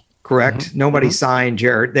now. Correct. Mm-hmm. Nobody signed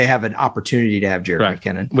Jared. They have an opportunity to have Jerick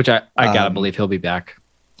McKinnon, which I gotta believe he'll be back.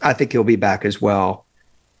 I think he'll be back as well.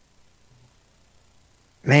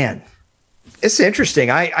 Man, it's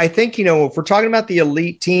interesting. I think, if we're talking about the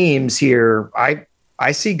elite teams here,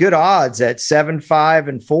 I see good odds at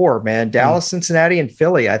 7-5-4, man. Dallas, Cincinnati, and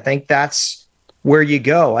Philly. I think that's where you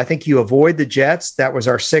go. I think you avoid the Jets. That was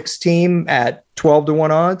our 6th team at 12-1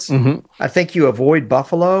 odds. Mm-hmm. I think you avoid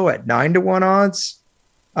Buffalo at 9-1 odds.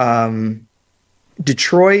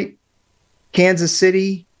 Detroit, Kansas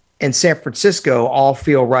City, and San Francisco all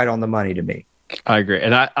feel right on the money to me. I agree.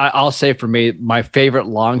 And I'll say for me, my favorite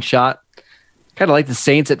long shot, kind of like the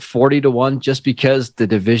Saints at 40-1, just because the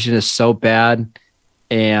division is so bad.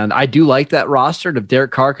 And I do like that roster. And if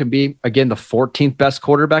Derek Carr can be, again, the 14th best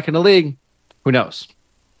quarterback in the league, who knows?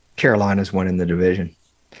 Carolina's winning the division.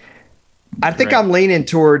 I think I'm leaning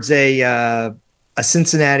towards a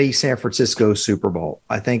Cincinnati San Francisco Super Bowl.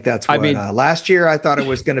 I think that's what last year I thought it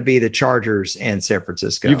was going to be the Chargers and San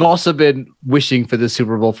Francisco. You've also been wishing for the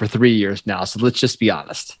Super Bowl for 3 years now, so let's just be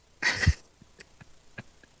honest.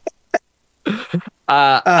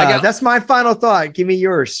 That's my final thought. Give me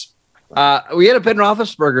yours. We had a Ben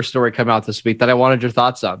Roethlisberger story come out this week that I wanted your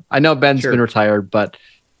thoughts on. I know Ben's been retired, but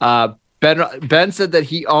Ben said that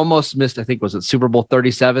he almost missed, I think, was it Super Bowl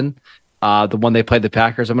 37, the one they played the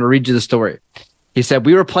Packers. I'm going to read you the story. He said,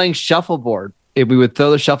 we were playing shuffleboard, and we would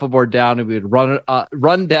throw the shuffleboard down, and we would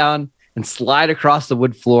run down and slide across the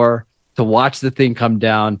wood floor to watch the thing come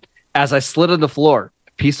down. As I slid on the floor,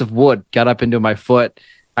 a piece of wood got up into my foot.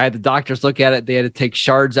 I had the doctors look at it. They had to take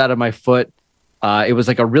shards out of my foot. It was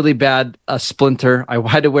like a really bad splinter. I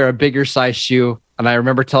had to wear a bigger size shoe, and I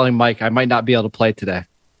remember telling Mike I might not be able to play today.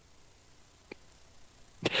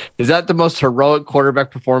 Is that the most heroic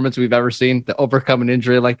quarterback performance we've ever seen, to overcome an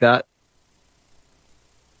injury like that?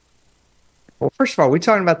 Well, first of all, are we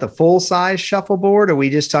talking about the full-size shuffleboard, or are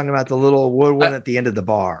we just talking about the little wood one at the end of the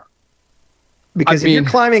bar? Because if you're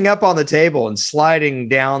climbing up on the table and sliding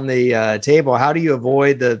down the table, how do you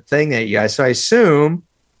avoid the thing that you guys? So I assume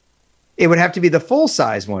it would have to be the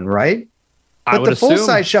full-size one, right? But the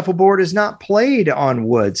full-size shuffleboard is not played on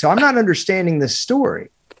wood, so I'm not understanding this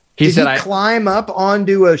story. Did he climb up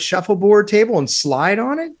onto a shuffleboard table and slide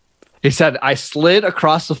on it? He said, I slid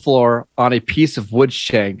across the floor on a piece of wood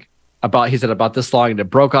shank about this long, and it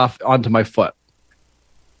broke off onto my foot.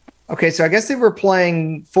 Okay, so I guess they were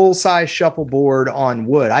playing full-size shuffleboard on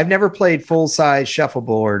wood. I've never played full-size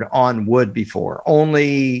shuffleboard on wood before.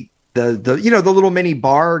 Only the little mini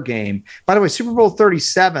bar game. By the way, Super Bowl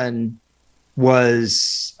 37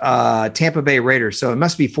 was Tampa Bay Raiders, so it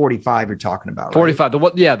must be 45 you're talking about, right? 45.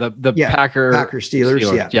 The Packers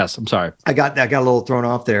Steelers. Yeah. Yes, I'm sorry. I got a little thrown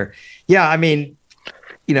off there. Yeah, I mean,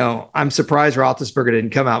 I'm surprised Roethlisberger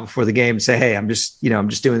didn't come out before the game and say, "Hey, I'm just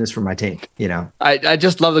doing this for my team." I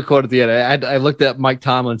just love the quote at the end. I looked at Mike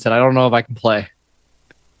Tomlin and said, "I don't know if I can play."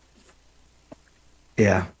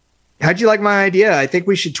 Yeah. How'd you like my idea? I think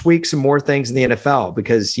we should tweak some more things in the NFL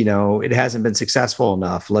because it hasn't been successful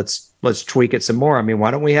enough. Let's tweak it some more. I mean, why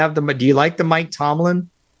don't we have do you like the Mike Tomlin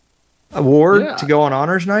award to go on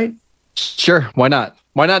honors night? Sure. Why not?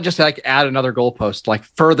 Why not just add another goalpost,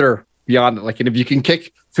 further beyond it? And if you can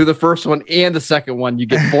kick through the first one and the second one, you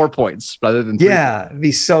get 4 points rather than 3. Yeah, it'd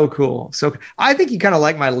be so cool. So I think you kind of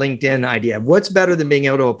like my LinkedIn idea. What's better than being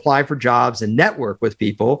able to apply for jobs and network with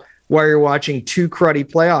people while you're watching 2 cruddy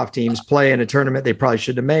playoff teams play in a tournament they probably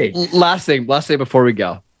should have made? Last thing before we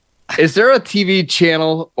go. Is there a TV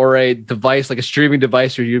channel or a device, like a streaming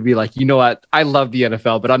device, where you'd be like, you know what? I love the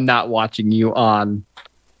NFL, but I'm not watching you on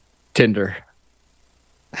Tinder.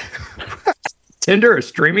 Tinder, a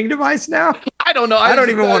streaming device now? I don't know. I don't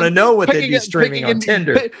even want to know what they'd be streaming on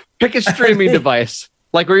Tinder. Pick a streaming device.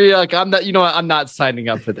 Where you're like, I'm not, I'm not signing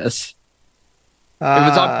up for this. If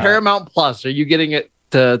it's on Paramount Plus, are you getting it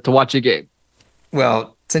to watch a game?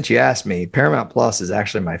 Well, since you asked me, Paramount Plus is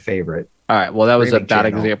actually my favorite. All right. Well, that was a bad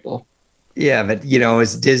example. Yeah, but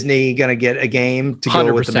is Disney going to get a game to 100%.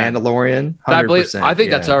 Go with the Mandalorian? 100%. I think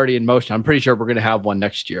that's already in motion. I'm pretty sure we're going to have one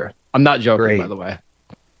next year. I'm not joking, by the way.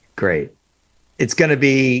 Great. It's going to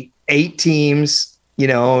be 8 teams,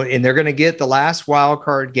 and they're going to get the last wild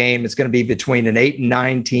card game. It's going to be between an 8 and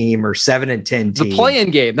 9 team or 7 and 10 team. The play-in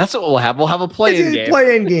game. That's what we'll have. We'll have a play-in game.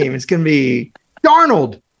 Play-in game. It's going to be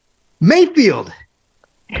Darnold, Mayfield.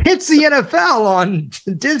 It's the NFL on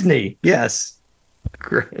Disney. Yes.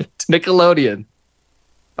 Great. Nickelodeon.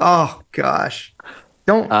 Oh, gosh.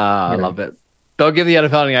 I love it. Don't give the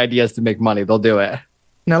NFL any ideas to make money. They'll do it.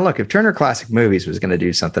 Now, look, if Turner Classic Movies was going to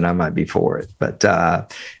do something, I might be for it. But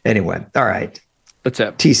anyway, all right. That's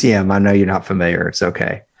it. TCM, I know you're not familiar. It's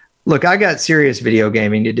okay. Look, I got serious video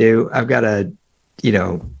gaming to do. I've got to,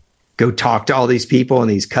 go talk to all these people and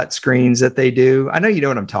these cut screens that they do. I know you know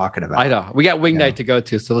what I'm talking about. I know. We got Wing Night to go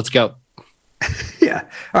to, so let's go. Yeah.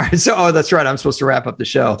 All right. So, that's right. I'm supposed to wrap up the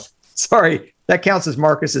show. Sorry. That counts as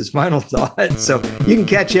Marcus's final thought. So you can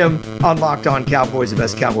catch him on Locked On Cowboys, the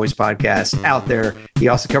best Cowboys podcast out there. He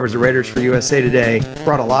also covers the Raiders for USA Today.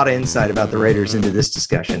 Brought a lot of insight about the Raiders into this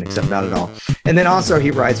discussion, except not at all. And then also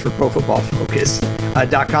he writes for Pro Football Focus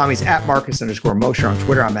 .com. He's at Marcus_Mosher on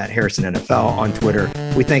Twitter. I'm at Harrison NFL on Twitter.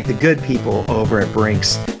 We thank the good people over at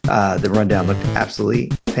Brinks. The rundown looked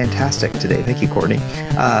absolutely fantastic today. Thank you, Courtney.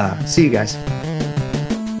 See you guys.